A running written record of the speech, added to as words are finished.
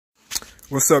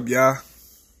What's up, y'all?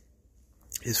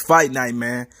 It's fight night,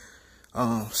 man.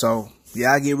 So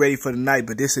yeah, I get ready for the night,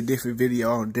 but this is a different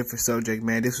video on a different subject,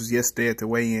 man. This was yesterday at the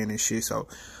weigh-in and shit. So,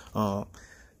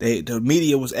 the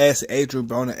media was asking Adrien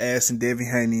Broner, asking Devin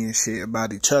Haney and shit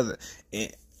about each other,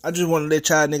 and I just want to let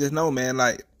y'all niggas know, man.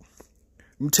 Like,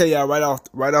 let me tell y'all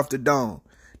right off the dome,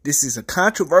 this is a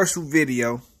controversial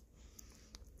video.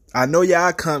 I know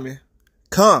y'all coming.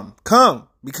 Come.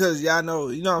 Because y'all know,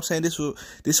 you know what I'm saying?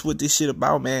 This what this shit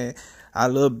about, man. I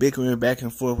love bickering back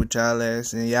and forth with y'all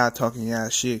ass and y'all talking y'all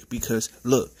shit. Because,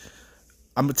 look,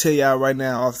 I'm going to tell y'all right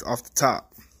now off the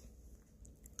top.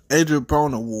 Adrien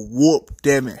Broner will whoop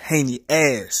Devin Haney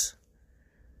ass.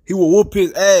 He will whoop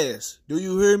his ass. Do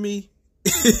you hear me?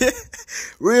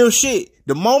 Real shit.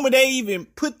 The moment they even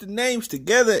put the names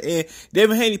together and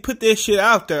Devin Haney put that shit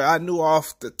out there, I knew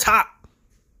off the top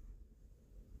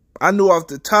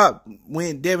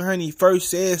when Devin Haney first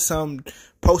said something,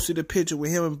 posted a picture with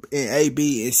him and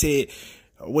AB and said,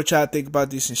 what y'all think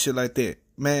about this and shit like that.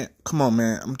 Man, come on,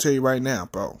 man. I'm going to tell you right now,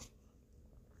 bro.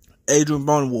 Adrien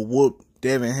Broner will whoop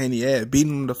Devin Haney ass, beat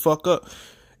him the fuck up,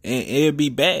 and it'll be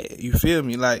bad. You feel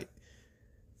me? Like,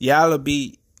 y'all will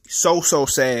be so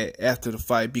sad after the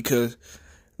fight because,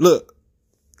 look,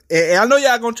 and I know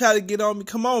y'all going to try to get on me.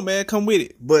 Come on, man. Come with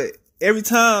it. But every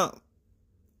time,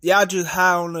 y'all just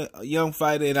high on a young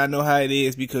fighter, and I know how it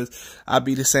is because I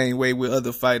be the same way with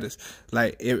other fighters.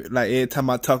 Like every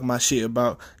time I talk my shit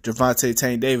about Gervonta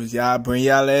Tank Davis, y'all bring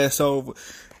y'all ass over,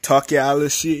 talk y'all little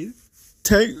shit.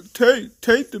 Take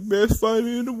the best fighter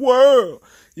in the world.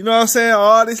 You know what I'm saying?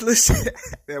 All this little shit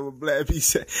that what Black be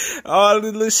saying. All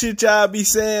this little shit y'all be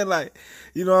saying, like,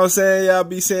 you know what I'm saying? Y'all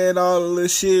be saying all the little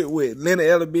shit with Leonard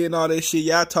Ellerby and all that shit.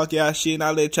 Y'all talk y'all shit and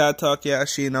I let y'all talk y'all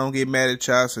shit and I don't get mad at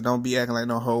y'all, so don't be acting like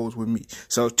no hoes with me.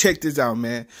 So check this out,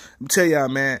 man. I'm tell y'all,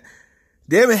 man.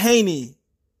 Devin Haney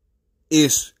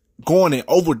is going in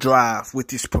overdrive with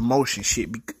this promotion shit.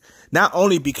 Not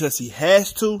only because he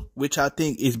has to, which I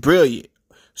think is brilliant.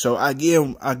 So I give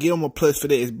him a plus for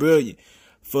that. It's brilliant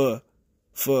for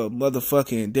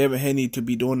motherfucking Devin Haney to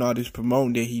be doing all this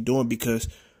promoting that he doing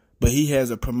but he has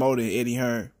a promoter, Eddie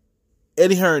Hearn.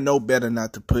 Eddie Hearn know better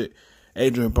not to put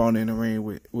Adrien Broner in the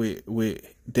ring with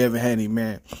Devin Haney,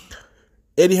 man.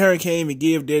 Eddie Hearn can't even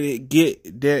give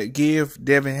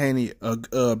Devin Haney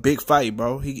a big fight,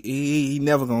 bro.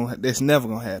 That's never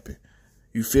gonna happen.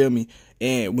 You feel me?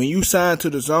 And when you sign to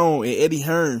the Zone and Eddie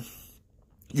Hearn,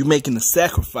 you making a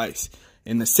sacrifice.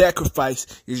 And the sacrifice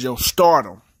is your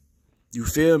stardom. You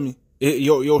feel me?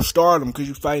 Your stardom, because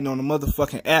you fighting on a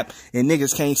motherfucking app and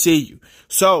niggas can't see you.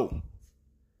 So,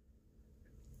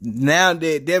 now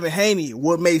that Devin Haney,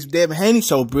 what makes Devin Haney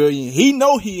so brilliant, he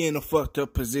know he in a fucked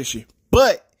up position.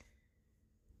 But,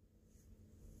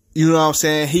 you know what I'm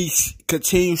saying? He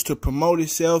continues to promote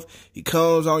himself. He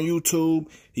comes on YouTube.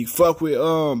 He fuck with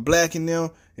Black and them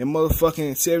and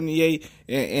motherfucking 78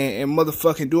 and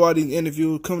motherfucking do all these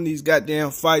interviews, come to these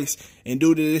goddamn fights and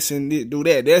do this and do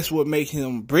that. That's what makes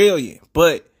him brilliant.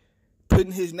 But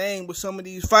putting his name with some of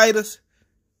these fighters,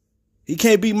 he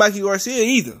can't beat Mikey Garcia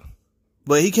either.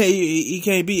 But he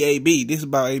can't beat AB. This is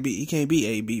about AB. He can't beat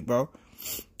AB, bro.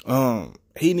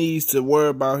 He needs to worry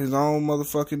about his own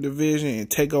motherfucking division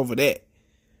and take over that.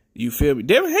 You feel me?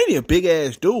 Devin Haney a big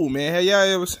ass dude, man. Have y'all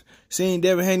ever seen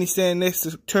Devin Haney standing next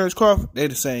to Terrence Crawford? They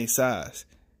the same size.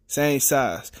 Same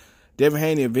size. Devin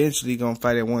Haney eventually gonna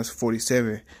fight at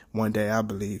 147 one day, I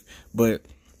believe. But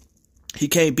he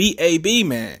can't beat AB,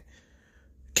 man.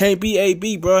 Can't beat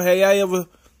AB, bro. Have y'all ever,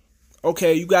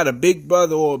 okay, you got a big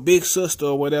brother or a big sister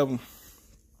or whatever, and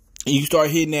you start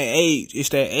hitting that age. It's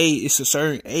that age. It's a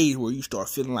certain age where you start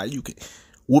feeling like you can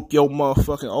whoop your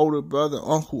motherfucking older brother,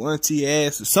 uncle, auntie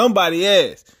ass, or somebody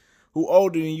ass who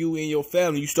older than you in your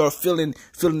family. You start feeling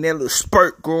that little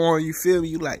spurt going. You feel me?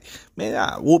 You like, man,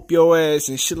 I whoop your ass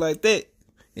and shit like that.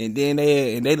 And then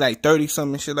they like 30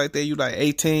 something shit like that. You like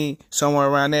 18, somewhere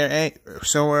around that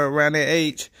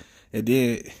age. And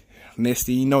then next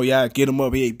thing you know, y'all get him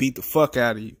up here, beat the fuck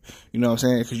out of you. You know what I'm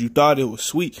saying? Because you thought it was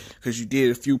sweet. Because you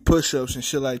did a few push-ups and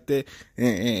shit like that.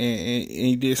 And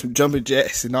you did some jumping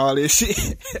jacks and all this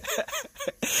shit.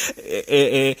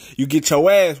 and you get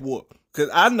your ass whooped. Because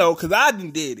I know, because I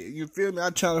done did it. You feel me?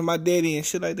 I challenged my daddy and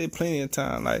shit like that plenty of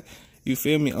time. Like, you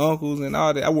feel me? Uncles and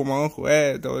all that. I whoop my uncle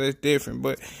ass, though. That's different.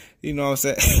 But, you know what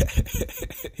I'm saying?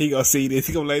 He gonna see this.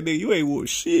 He gonna be like, nigga, you ain't whoop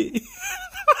shit.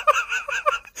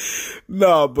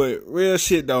 No, but real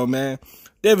shit though, man.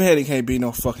 Devin Haney can't beat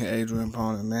no fucking Adrien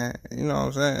Broner, man. You know what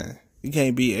I'm saying? He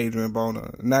can't beat Adrien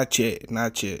Broner. Not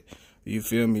yet. You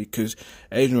feel me? Because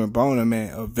Adrien Broner,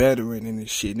 man, a veteran in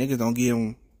this shit. Niggas don't give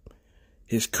him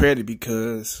his credit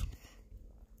because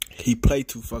he play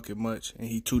too fucking much, and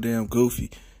he too damn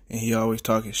goofy, and he always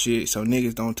talking shit. So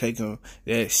niggas don't take him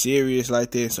that serious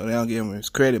like that, so they don't give him his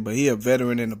credit. But he a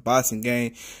veteran in the boxing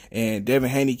game, and Devin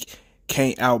Haney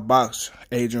can't outbox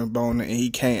Adrien Broner, and he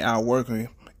can't outwork him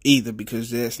either, because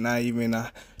that's not even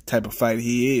a type of fighter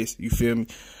he is. You feel me?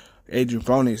 Adrien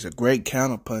Broner is a great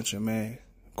counterpuncher, man.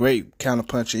 Great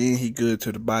counterpuncher, and he good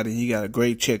to the body. He got a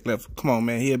great check left. Come on,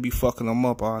 man. He'll be fucking them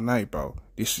up all night, bro.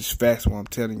 This is facts, what I'm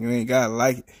telling you. You ain't gotta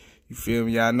like it. You feel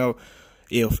me? Y'all know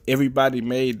if everybody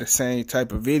made the same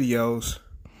type of videos,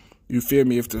 you feel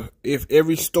me? If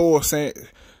every store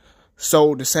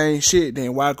sold the same shit,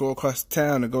 then why go across the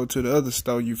town and go to the other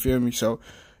store? You feel me? So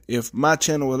if my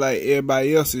channel was like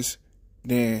everybody else's,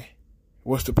 then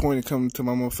what's the point of coming to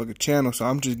my motherfucking channel? So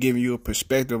I'm just giving you a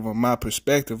perspective of my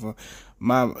perspective, of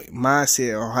my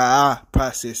mindset, or how I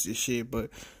process this shit. But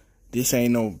this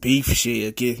ain't no beef shit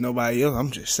against nobody else.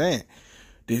 I'm just saying,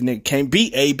 this nigga can't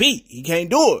beat AB. He can't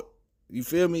do it. You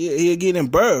feel me? He'll get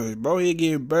embarrassed, bro. He'll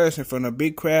get embarrassed in front of a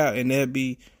big crowd, and that'll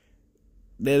be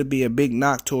a big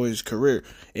knock towards his career.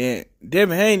 And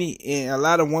Devin Haney and a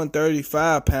lot of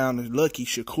 135 pounders, lucky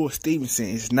Shakur Stevenson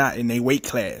is not in their weight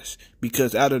class,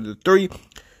 because out of the three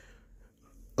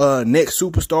next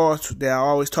superstars that I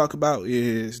always talk about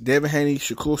is Devin Haney,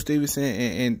 Shakur Stevenson,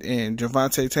 and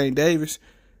Gervonta Tank Davis.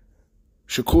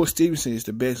 Shakur Stevenson is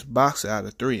the best boxer out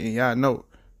of three, and y'all know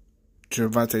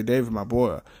Gervonta Davis, my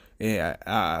boy, and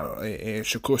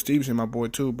Shakur Stevenson, my boy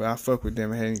too. But I fuck with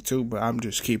Devin Haney too. But I'm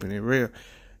just keeping it real,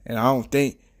 and I don't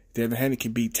think Devin Haney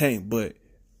can beat Tank. But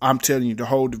I'm telling you, the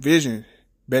whole division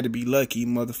better be lucky,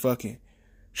 motherfucking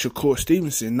Shakur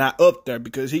Stevenson not up there,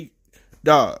 because he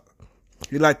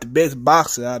like the best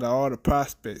boxer out of all the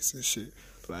prospects and shit.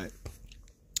 Like,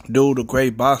 dude, a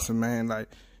great boxer, man. Like,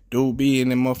 dude be in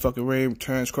the motherfucking ring,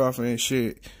 Terrence Crawford and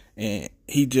shit. And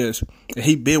he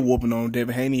been whooping on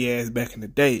Devin Haney ass back in the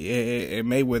day at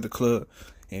Mayweather Club.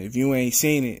 And if you ain't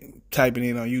seen it, type it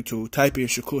in on YouTube. Type in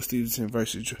Shakur Stevenson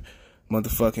versus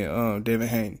motherfucking Devin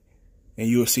Haney, and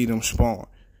you'll see them sparring.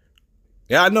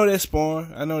 Yeah, I know they're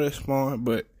sparring,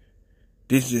 but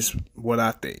this is just what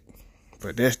I think.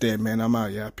 But that's that, man. I'm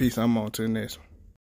out, y'all. Peace. I'm on to the next one.